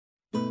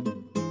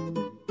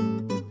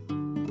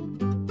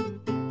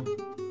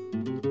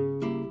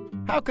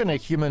How can a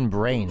human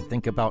brain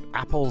think about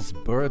apples,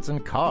 birds,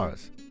 and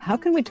cars? How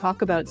can we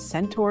talk about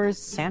centaurs,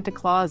 Santa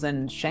Claus,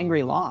 and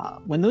Shangri-La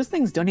when those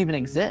things don't even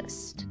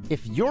exist?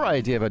 If your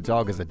idea of a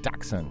dog is a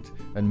dachshund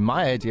and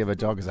my idea of a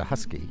dog is a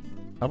husky,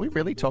 are we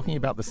really talking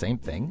about the same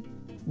thing?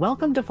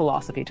 Welcome to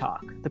Philosophy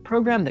Talk, the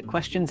program that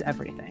questions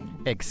everything.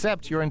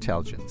 Except your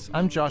intelligence.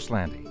 I'm Josh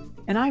Landy.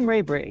 And I'm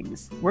Ray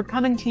Briggs. We're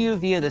coming to you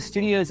via the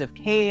studios of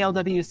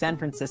KALW San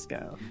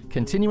Francisco.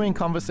 Continuing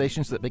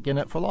conversations that begin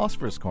at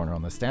Philosopher's Corner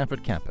on the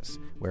Stanford campus,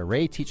 where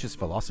Ray teaches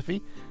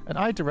philosophy and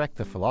I direct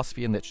the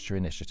Philosophy and Literature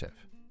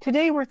Initiative.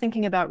 Today we're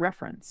thinking about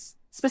reference,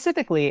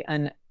 specifically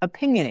an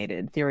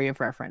opinionated theory of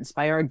reference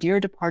by our dear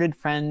departed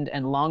friend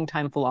and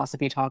longtime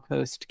Philosophy Talk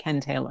host, Ken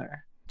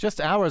Taylor.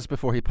 Just hours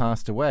before he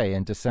passed away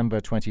in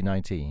December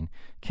 2019,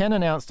 Ken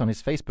announced on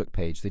his Facebook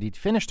page that he'd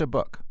finished a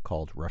book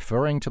called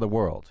Referring to the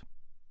World.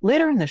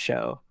 Later in the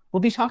show, we'll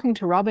be talking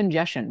to Robin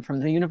Jeshen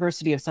from the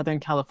University of Southern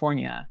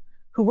California,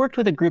 who worked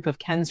with a group of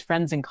Ken's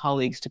friends and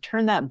colleagues to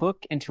turn that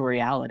book into a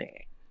reality.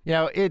 You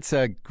know, it's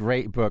a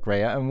great book,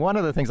 Ray, and one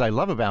of the things I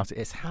love about it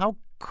is how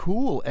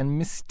cool and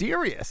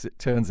mysterious it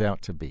turns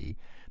out to be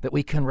that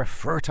we can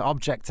refer to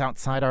objects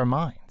outside our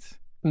minds.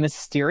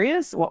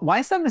 Mysterious? Why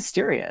is that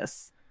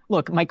mysterious?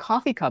 Look, my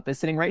coffee cup is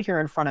sitting right here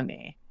in front of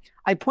me.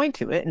 I point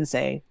to it and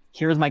say,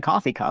 here's my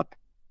coffee cup.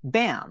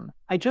 Bam!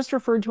 I just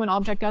referred to an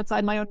object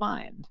outside my own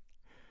mind.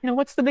 You know,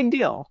 what's the big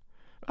deal?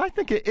 I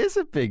think it is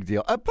a big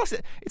deal. Plus,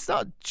 it's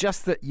not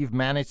just that you've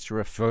managed to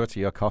refer to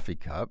your coffee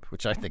cup,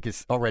 which I think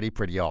is already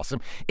pretty awesome.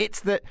 It's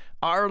that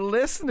our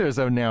listeners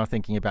are now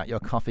thinking about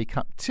your coffee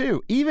cup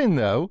too, even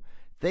though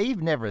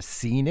they've never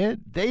seen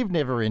it, they've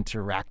never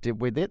interacted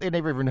with it, they've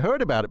never even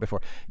heard about it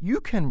before. You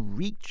can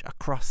reach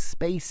across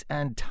space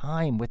and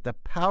time with the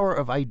power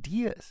of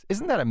ideas.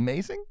 Isn't that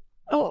amazing?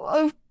 Oh,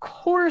 of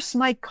course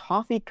my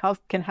coffee cup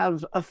can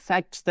have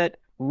effects that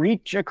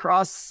reach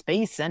across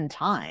space and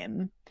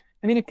time.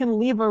 I mean, it can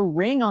leave a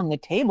ring on the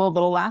table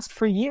that'll last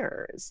for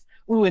years.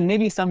 Ooh, and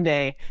maybe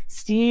someday,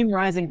 steam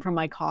rising from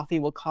my coffee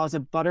will cause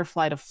a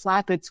butterfly to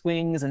flap its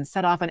wings and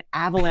set off an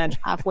avalanche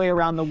halfway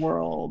around the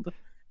world.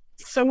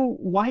 So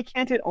why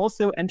can't it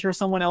also enter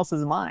someone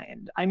else's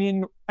mind? I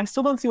mean, I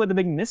still don't see what the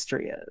big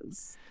mystery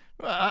is.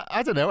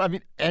 I don't know. I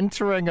mean,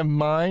 entering a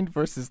mind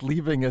versus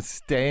leaving a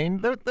stain,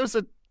 those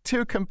are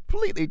two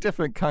completely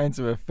different kinds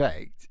of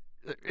effect.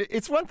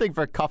 It's one thing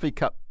for a coffee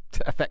cup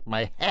to affect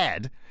my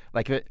head,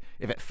 like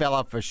if it fell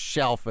off a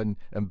shelf and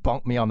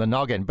bonked me on the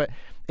noggin, but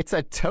it's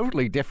a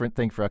totally different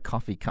thing for a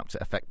coffee cup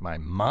to affect my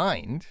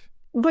mind.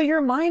 But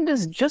your mind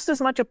is just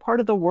as much a part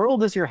of the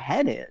world as your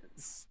head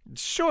is.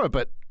 Sure,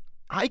 but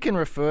I can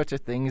refer to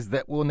things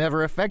that will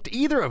never affect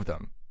either of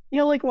them. You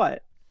know, like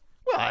what?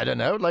 Well, I don't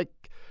know, like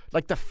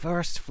the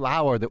first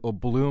flower that will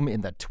bloom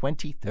in the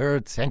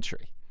 23rd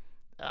century.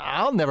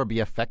 I'll never be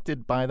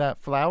affected by that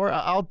flower.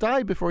 I'll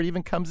die before it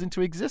even comes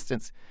into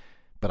existence.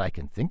 But I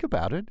can think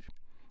about it.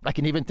 I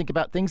can even think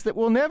about things that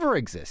will never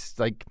exist,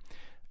 like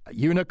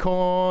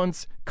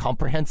unicorns,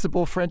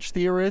 comprehensible French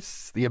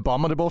theorists, the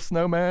abominable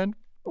snowman.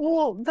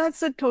 Well,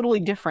 that's a totally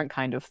different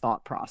kind of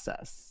thought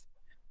process.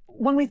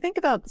 When we think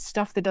about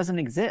stuff that doesn't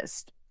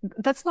exist,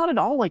 that's not at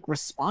all like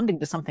responding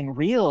to something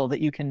real that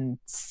you can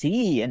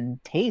see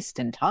and taste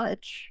and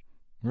touch.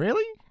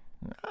 Really?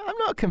 I'm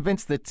not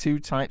convinced the two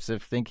types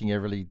of thinking are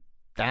really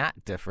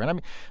that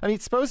different. I mean,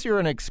 suppose you're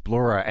an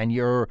explorer and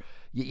you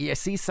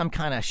see some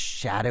kind of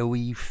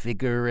shadowy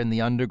figure in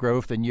the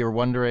undergrowth and you're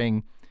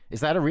wondering,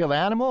 is that a real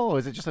animal or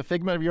is it just a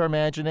figment of your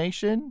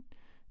imagination?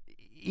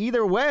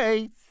 Either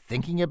way,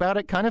 thinking about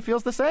it kind of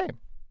feels the same.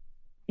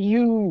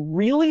 You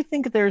really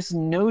think there's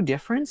no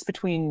difference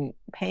between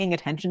paying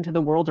attention to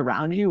the world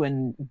around you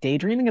and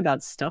daydreaming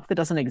about stuff that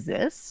doesn't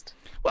exist?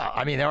 Well,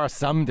 I mean, there are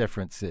some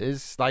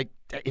differences. Like,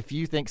 if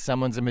you think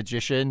someone's a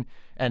magician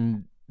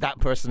and that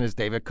person is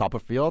David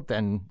Copperfield,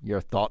 then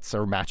your thoughts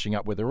are matching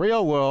up with the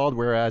real world.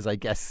 Whereas, I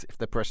guess, if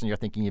the person you're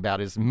thinking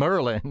about is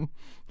Merlin,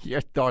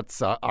 your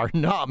thoughts are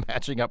not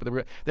matching up with the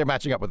real. They're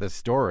matching up with a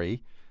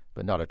story,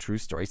 but not a true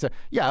story. So,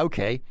 yeah,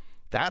 okay,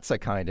 that's a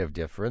kind of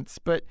difference.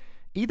 But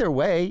either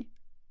way,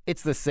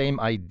 it's the same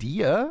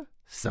idea.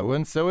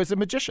 So-and-so is a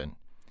magician.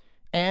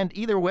 And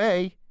either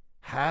way,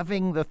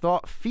 having the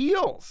thought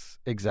feels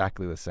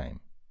exactly the same.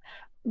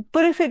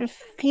 But if it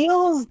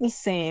feels the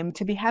same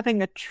to be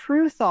having a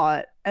true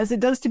thought as it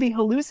does to be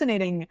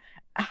hallucinating,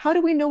 how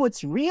do we know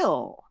it's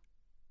real?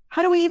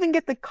 How do we even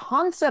get the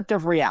concept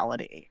of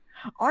reality?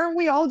 Aren't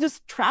we all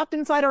just trapped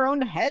inside our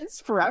own heads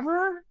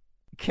forever?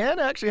 Ken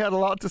actually had a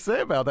lot to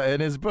say about that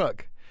in his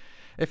book.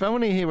 If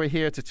only he were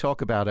here to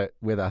talk about it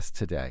with us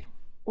today.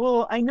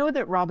 Well, I know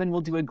that Robin will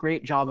do a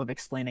great job of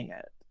explaining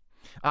it.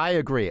 I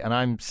agree, and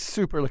I'm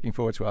super looking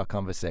forward to our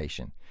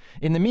conversation.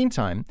 In the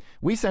meantime,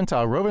 we sent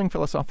our roving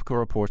philosophical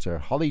reporter,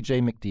 Holly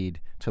J. McDeed,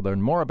 to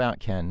learn more about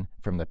Ken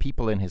from the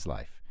people in his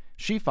life.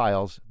 She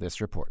files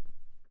this report.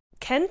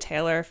 Ken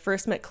Taylor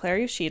first met Claire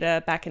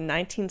Yoshida back in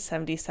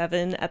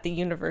 1977 at the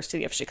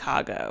University of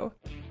Chicago.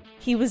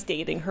 He was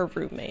dating her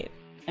roommate.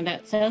 And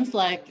that sounds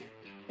like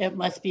it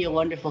must be a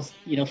wonderful,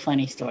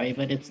 funny story,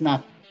 but it's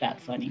not that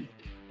funny.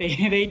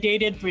 They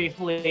dated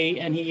briefly,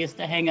 and he used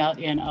to hang out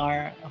in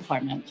our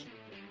apartment.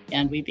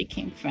 And we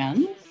became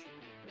friends,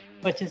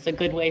 which is a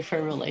good way for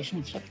a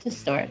relationship to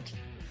start.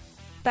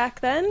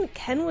 Back then,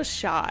 Ken was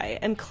shy,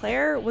 and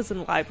Claire was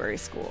in library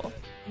school.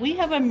 We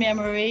have a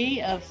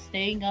memory of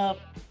staying up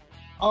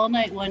all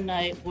night one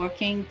night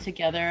working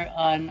together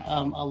on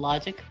a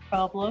logic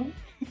problem.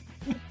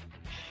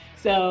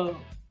 So,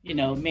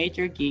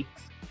 major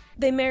geeks.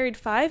 They married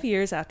 5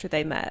 years after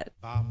they met.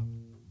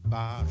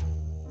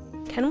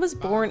 Ken was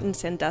born in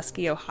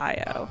Sandusky,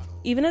 Ohio.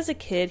 Even as a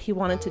kid, he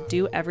wanted to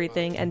do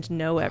everything and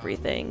know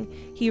everything.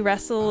 He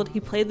wrestled, he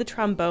played the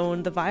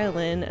trombone, the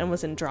violin, and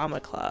was in drama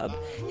club.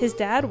 His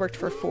dad worked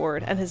for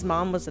Ford, and his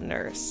mom was a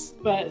nurse.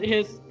 But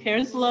his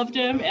parents loved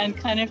him and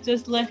kind of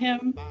just let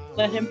him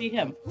be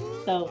him.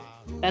 So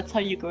that's how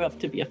you grow up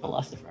to be a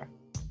philosopher.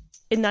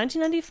 In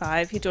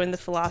 1995, he joined the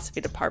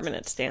philosophy department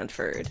at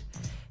Stanford.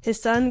 His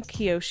son,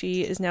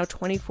 Kiyoshi, is now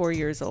 24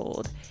 years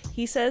old.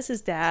 He says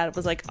his dad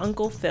was like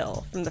Uncle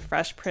Phil from The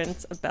Fresh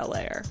Prince of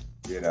Bel-Air.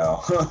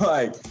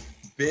 Like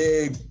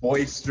big,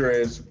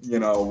 boisterous,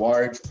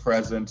 large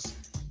presence.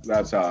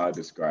 That's how I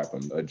describe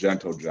him, a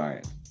gentle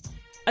giant.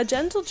 A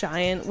gentle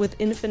giant with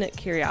infinite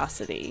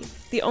curiosity.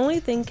 The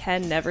only thing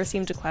Ken never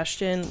seemed to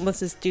question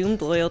was his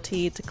doomed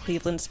loyalty to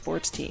Cleveland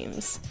sports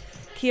teams.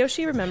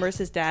 Kiyoshi remembers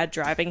his dad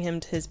driving him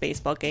to his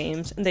baseball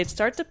games, and they'd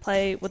start to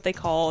play what they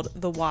called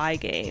the why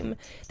game.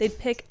 They'd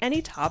pick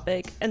any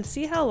topic and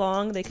see how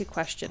long they could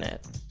question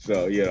it.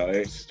 So,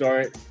 it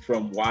start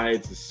from why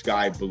is the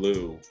sky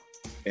blue,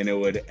 and it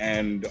would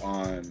end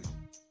on,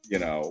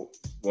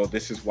 well,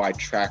 this is why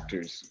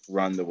tractors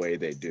run the way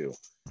they do.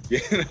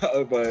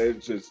 But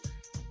it's just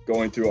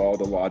going through all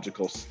the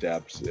logical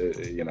steps,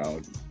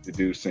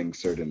 deducing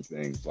certain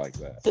things like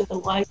that. So the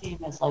why game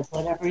is like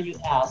whatever you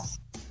ask,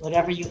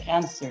 whatever you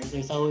answer,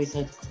 there's always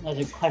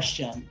another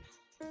question.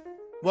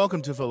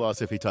 Welcome to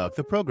Philosophy Talk,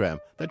 the program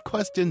that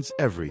questions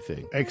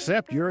everything.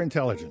 Except your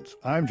intelligence.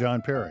 I'm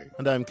John Perry.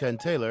 And I'm Ken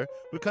Taylor.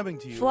 We're coming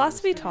to you.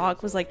 Philosophy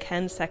Talk was like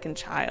Ken's second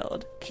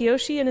child.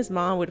 Kiyoshi and his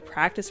mom would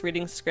practice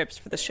reading scripts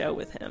for the show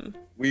with him.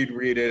 We'd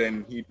read it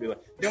and he'd be like,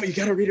 no, you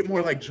got to read it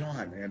more like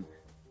John. And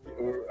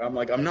I'm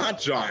like, I'm not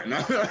John.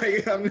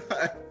 I'm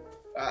not.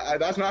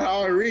 That's not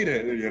how I read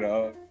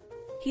it,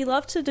 He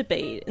loved to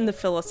debate in the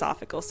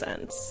philosophical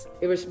sense.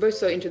 We were both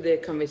so into the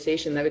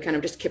conversation that we kind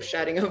of just kept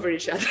shouting over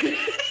each other.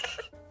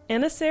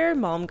 Anna Sarah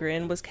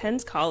Malmgren was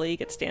Ken's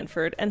colleague at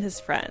Stanford and his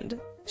friend.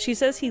 She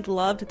says he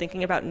loved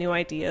thinking about new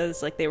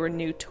ideas like they were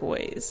new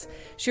toys.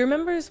 She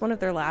remembers one of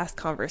their last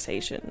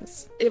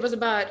conversations. It was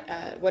about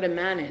what a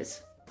man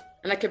is.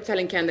 And I kept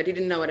telling Ken that he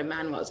didn't know what a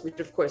man was, which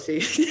of course he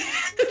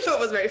thought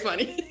was very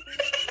funny.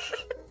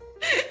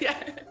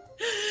 Yeah.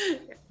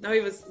 No,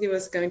 he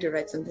was going to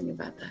write something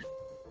about that.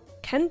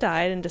 Ken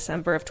died in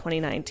December of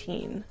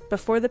 2019,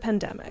 before the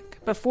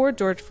pandemic, before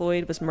George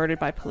Floyd was murdered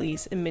by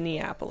police in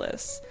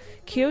Minneapolis.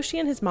 Kiyoshi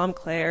and his mom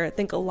Claire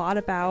think a lot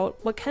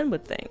about what Ken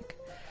would think.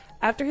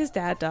 After his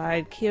dad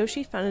died,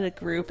 Kiyoshi founded a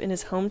group in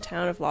his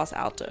hometown of Los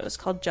Altos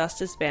called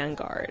Justice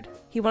Vanguard.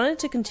 He wanted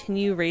to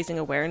continue raising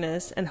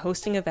awareness and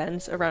hosting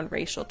events around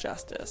racial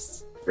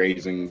justice.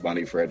 Raising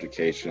money for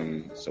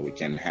education so we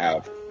can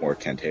have more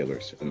Ken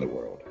Taylors in the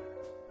world.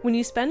 When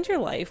you spend your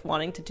life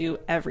wanting to do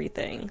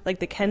everything, like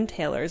the Ken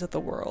Taylors of the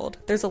world,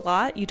 there's a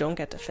lot you don't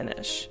get to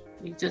finish.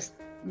 He just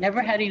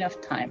never had enough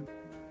time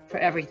for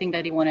everything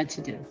that he wanted to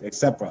do.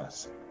 Except for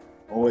us.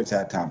 Always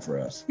had time for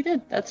us. He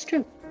did, that's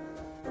true.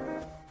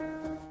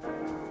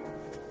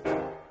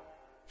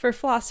 For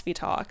Philosophy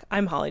Talk,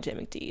 I'm Holly J.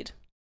 McDede.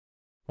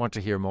 Want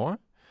to hear more?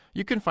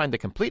 You can find the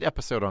complete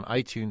episode on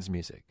iTunes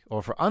Music,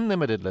 or for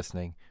unlimited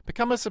listening,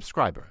 become a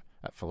subscriber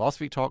at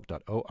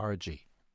philosophytalk.org.